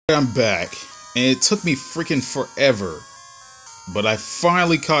I'm back, and it took me freaking forever, but I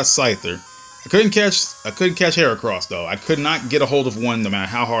finally caught Scyther. I couldn't catch Heracross though. I could not get a hold of one no matter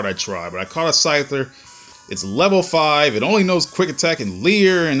how hard I tried, but I caught a Scyther. It's level 5, it only knows Quick Attack and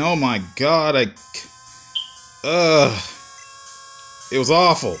Leer, and oh my god, it was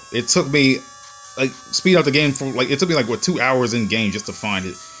awful. It took me, like, speed up the game for, like, it took me like, what, 2 hours in game just to find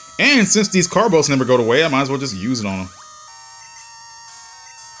it. And since these Carbos never go away, I might as well just use it on them.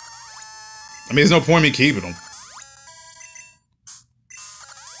 I mean, there's no point in me keeping them.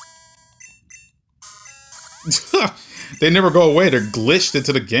 They never go away. They're glitched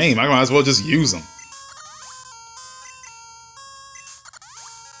into the game. I might as well just use them.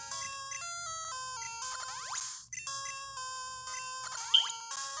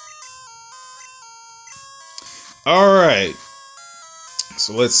 Alright.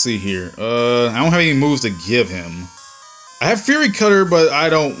 So let's see here. I don't have any moves to give him. I have Fury Cutter, but I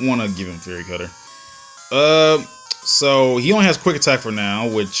don't want to give him Fury Cutter. So he only has Quick Attack for now,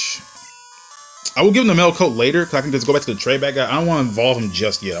 which I will give him the Metal Coat later, because I can just go back to the trade back guy. I don't want to involve him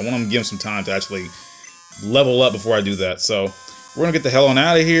just yet. I want him to give him some time to actually level up before I do that. So we're going to get the hell on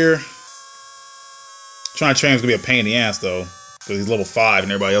out of here. Trying to train him is going to be a pain in the ass, though, because he's level 5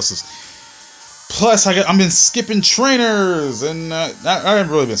 and everybody else is... Plus, I've been skipping trainers, and I haven't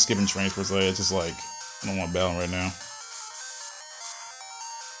really been skipping trainers per se. It's just like, I don't want to battle him right now.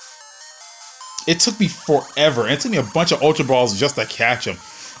 It took me forever, and it took me a bunch of Ultra Balls just to catch him.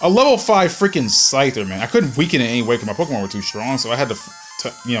 A level 5 freaking Scyther, man. I couldn't weaken it in any way because my Pokemon were too strong, so I had to,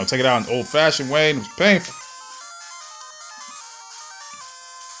 you know, take it out in an old-fashioned way, and it was painful.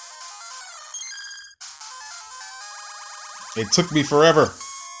 It took me forever.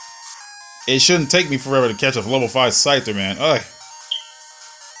 It shouldn't take me forever to catch a level 5 Scyther, man. Ugh.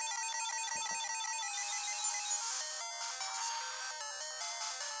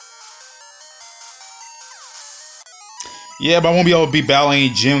 Yeah, but I won't be able to be battling any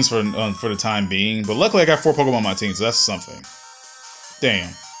gyms for the time being. But luckily I got 4 Pokemon on my team, so that's something.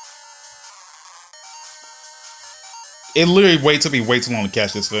 Damn. It literally took me way too long to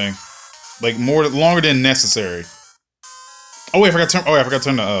catch this thing. Like, longer than necessary. Oh wait, I forgot to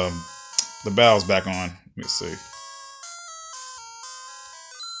turn the battles back on. Let me see.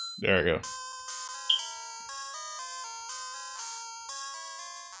 There we go.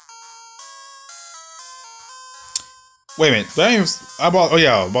 Wait a minute. I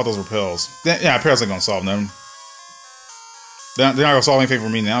bought those repels. Yeah, repels ain't gonna solve nothing. They're not gonna solve anything for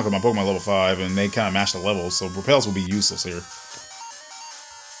me now because my Pokemon level 5 and they kind of match the levels, so repels will be useless here.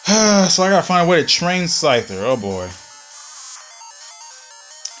 So I gotta find a way to train Scyther. Oh boy.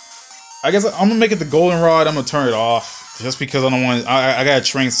 I guess I'm gonna make it the Goldenrod. I'm gonna turn it off just because I don't want. I gotta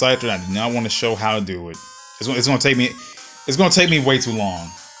train Scyther, and I do not want to show how to do it. It's gonna take me. It's gonna take me way too long.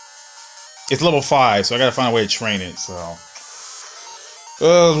 It's level 5, so I gotta find a way to train it. So,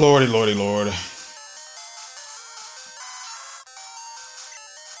 oh lordy, lordy, lord.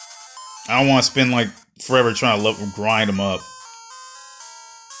 I don't want to spend like forever trying to grind them up.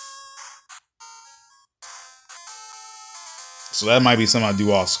 So that might be something I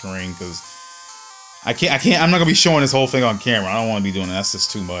do off screen, because I'm not gonna be showing this whole thing on camera. I don't want to be doing that. That's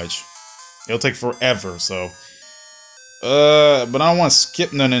just too much. It'll take forever, so. But I don't want to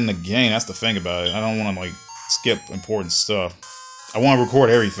skip nothing in the game. That's the thing about it. I don't want to, like, skip important stuff. I want to record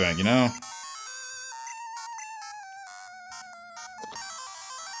everything, you know?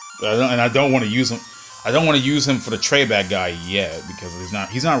 And I don't want to use him. I don't want to use him for the trade back guy yet, because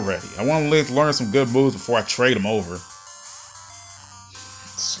he's not ready. I want to learn some good moves before I trade him over.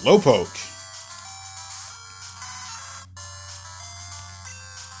 Slowpoke.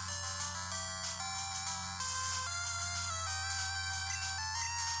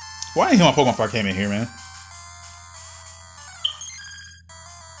 Why didn't I hit my Pokemon before I came in here, man?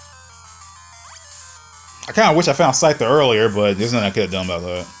 I kind of wish I found Scyther earlier, but there's nothing I could have done about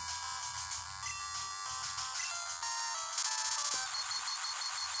that.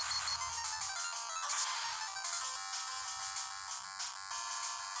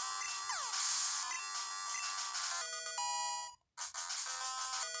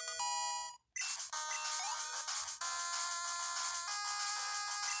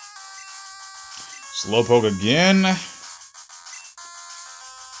 Slowpoke again.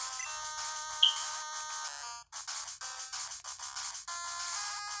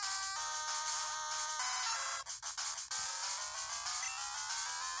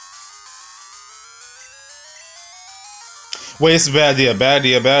 Wait, it's a bad idea. Bad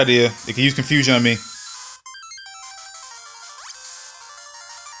idea. Bad idea. They can use confusion on me.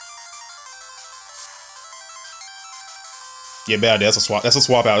 Yeah, bad idea. That's a swap. That's a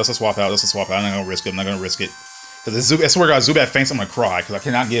swap out. That's a swap out. That's a swap out. I'm not gonna risk it. I'm not gonna risk it. Because I swear to God, Zubat faints, I'm gonna cry. Because I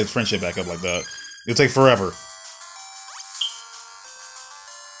cannot get his friendship back up like that. It'll take forever.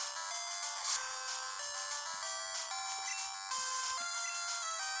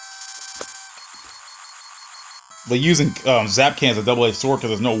 But using Zap Can as a double-edged sword,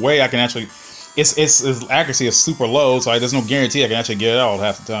 because there's no way I can actually... Its accuracy is super low, so there's no guarantee I can actually get it out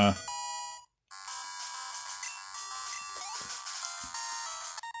half the time.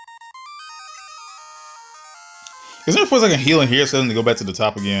 Is there a place I can heal in here so I can go back to the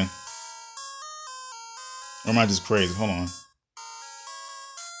top again? Or am I just crazy? Hold on.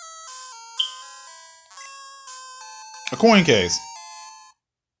 A coin case.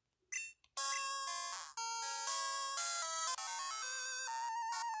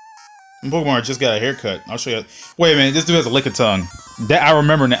 Pokemon just got a haircut. I'll show you. Wait a minute, this dude has a lick of tongue. That I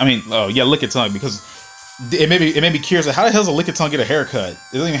remember now. I mean, oh yeah, lick of tongue, because it made me curious. Like, how the hell does a lick of tongue get a haircut?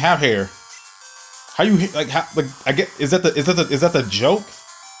 It doesn't even have hair. How you like? How, like I get? Is that the joke?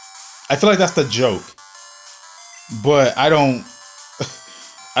 I feel like that's the joke, but I don't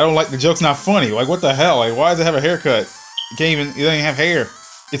like the joke's not funny. Like, what the hell? Like, why does it have a haircut? It doesn't even have hair.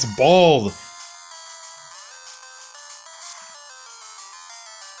 It's bald.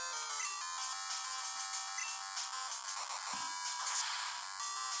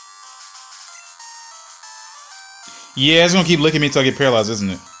 Yeah, it's gonna keep licking me until I get paralyzed, isn't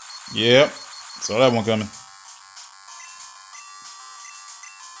it? Yep. Saw that one coming.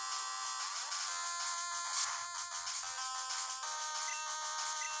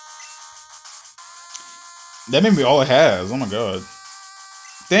 That may be all it has. Oh my god.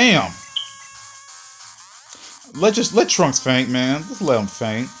 Damn. Let Trunks faint, man. Just let him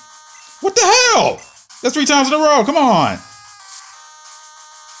faint. What the hell? That's 3 times in a row. Come on.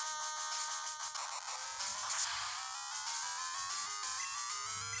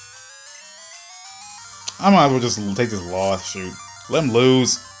 I might as well just take this loss. Shoot. Let him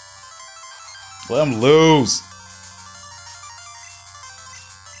lose. Let him lose.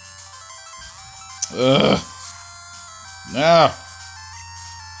 Ugh. No.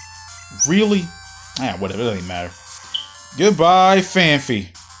 Really? Ah, whatever. It doesn't even matter. Goodbye, Fanfi.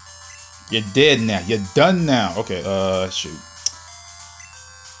 You're dead now. You're done now. Okay, shoot.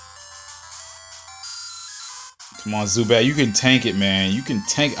 Come on, Zubat. You can tank it, man. You can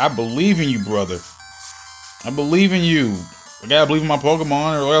tank. I believe in you, brother. I believe in you. I gotta believe in my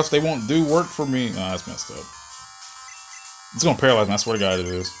Pokemon, or else they won't do work for me. Oh, that's messed up. It's gonna paralyze me. I swear to God it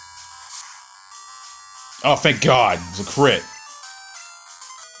is. Oh, thank God. It was a crit.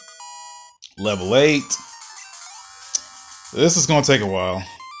 Level 8. This is gonna take a while.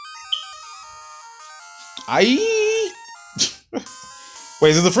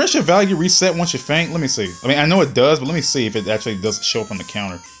 Wait, does the friendship value reset once you faint? Let me see. I mean, I know it does, but let me see if it actually does show up on the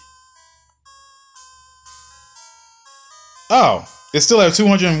counter. Oh, it's still at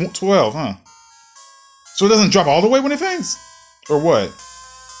 212, huh? So it doesn't drop all the way when it faints? Or what?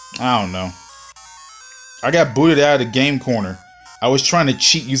 I don't know. I got booted out of the game corner. I was trying to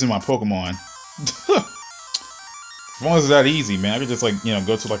cheat using my Pokemon. As long as it's that easy, man. I could just, like, you know,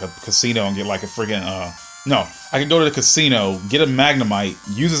 go to, like, a casino and get, like, a friggin', No, I can go to the casino, get a Magnemite,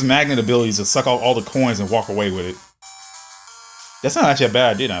 use his magnet abilities to suck out all the coins and walk away with it. That's not actually a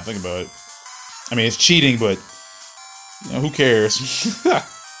bad idea now I think about it. I mean, it's cheating, but... You know, who cares?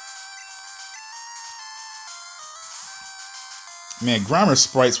 Man, Grimer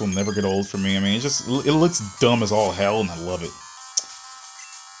sprites will never get old for me. I mean, it looks dumb as all hell, and I love it.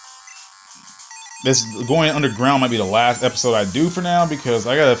 This going underground might be the last episode I do for now, because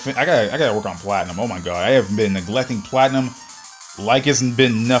I gotta work on Platinum. Oh my god, I have been neglecting Platinum like it's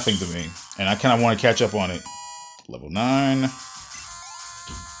been nothing to me, and I kind of want to catch up on it. Level 9.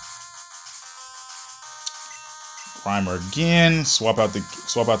 Primer again. Swap out the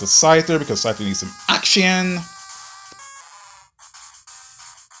Scyther because Scyther needs some action.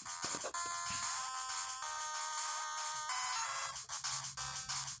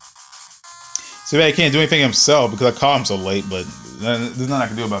 So bad he can't do anything himself because I caught him so late, but there's nothing I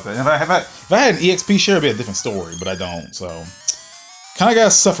can do about that. And if I had an EXP share, it'd be a different story, but I don't, so kind of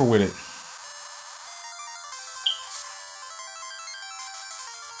gotta suffer with it.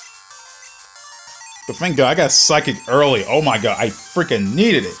 But thank God, I got Psychic early. Oh my god, I freaking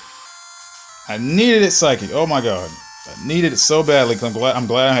needed it. I needed it Psychic. Oh my god. I needed it so badly because I'm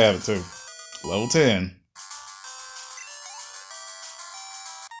glad I have it too. Level 10.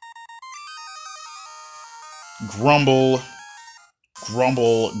 Grumble.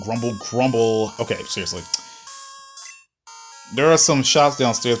 Grumble. Grumble. Grumble. Okay, seriously. There are some shops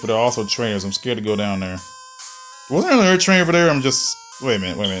downstairs, but there are also trainers. I'm scared to go down there. Wasn't there another trainer over there? I'm just... Wait a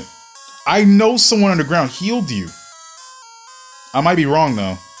minute. I know someone underground healed you. I might be wrong,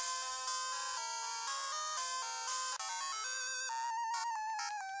 though.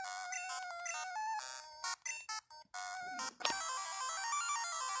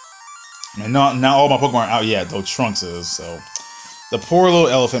 And not all my Pokemon are out yet, though Trunks is, so... The poor little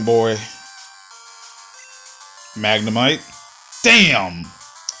elephant boy. Magnemite. Damn!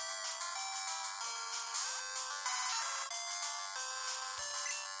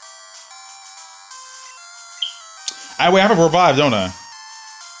 Wait, I have a revive, don't I?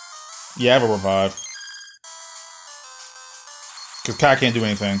 Yeah, I have a revive. Because Kai can't do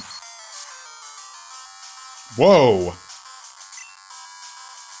anything. Whoa!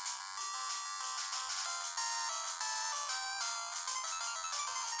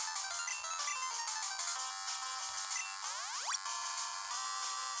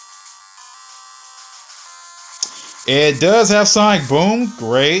 It does have Sonic Boom.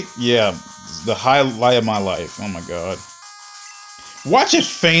 Great. Yeah. The highlight of my life. Oh my god. Watch it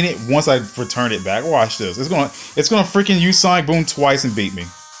faint it once I return it back. Watch this. It's gonna freaking use Sonic Boom twice and beat me.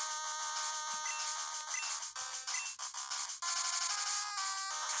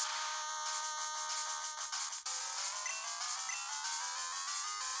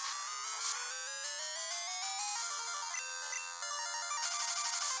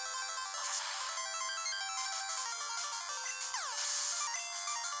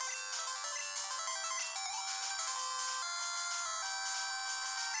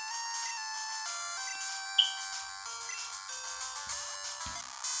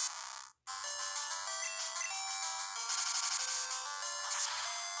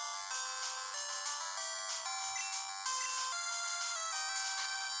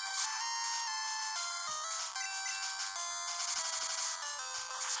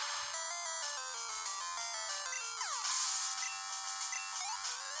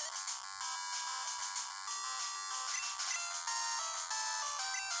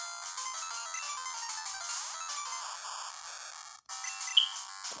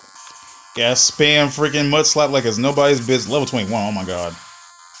 Yeah, spam freaking Mud Slap like it's nobody's business. Level 21, oh my god.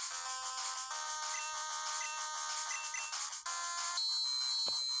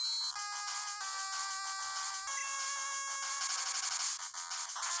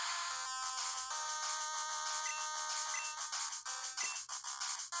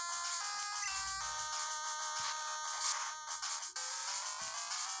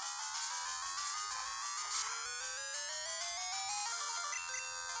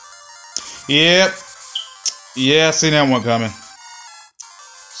 Yep. Yeah, seen that one coming.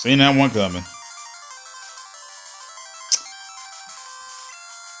 Seen that one coming.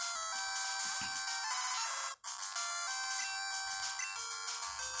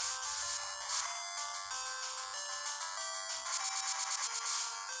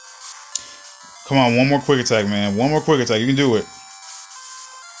 Come on, one more quick attack, man. One more quick attack. You can do it.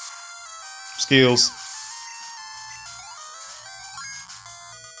 Skills.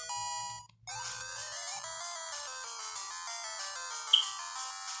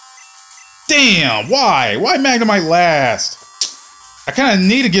 Damn, why? Why Magnemite last? I kind of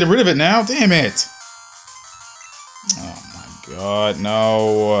need to get rid of it now. Damn it. Oh my god,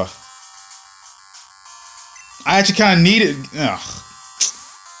 no. I actually kind of need it. Ugh.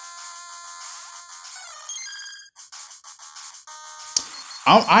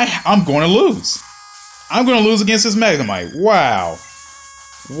 I'm going to lose. I'm going to lose against this Magnemite. Wow.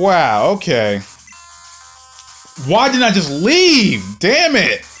 Wow, okay. Why didn't I just leave? Damn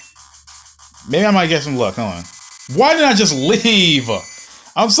it. Maybe I might get some luck. Hold on. Why didn't I just leave?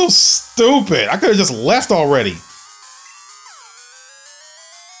 I'm so stupid. I could have just left already.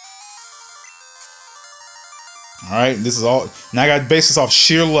 Alright, this is all. Now I got to base this off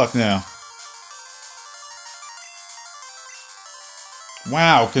sheer luck now.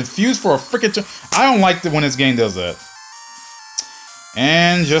 Wow, confused for a freaking. I don't like it when this game does that.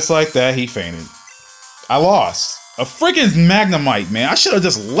 And just like that, he fainted. I lost. A freaking Magnemite, man. I should have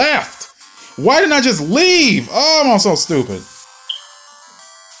just left. Why didn't I just leave? Oh, I'm so stupid.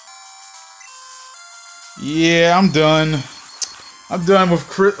 Yeah, I'm done. I'm done with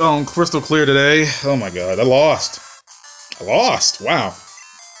Crystal Clear today. Oh my god, I lost. I lost. Wow.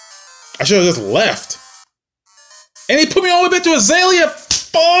 I should have just left. And he put me all the way back to Azalea.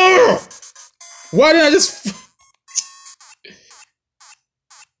 Oh! Why didn't I just?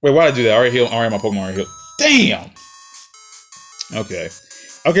 Wait, why did I do that? I already healed. Alright, my Pokemon already healed. Damn. Okay.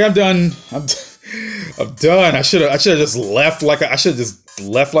 Okay, I'm done. I'm done. I should have just left like I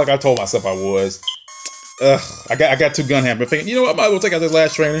told myself I was. Ugh, I got two gun hand, but thinking, you know what? I might as well take out this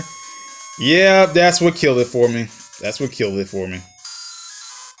last trainer. Yeah, that's what killed it for me. That's what killed it for me.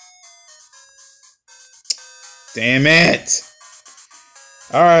 Damn it!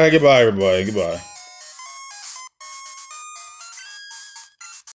 Alright, goodbye, everybody. Goodbye.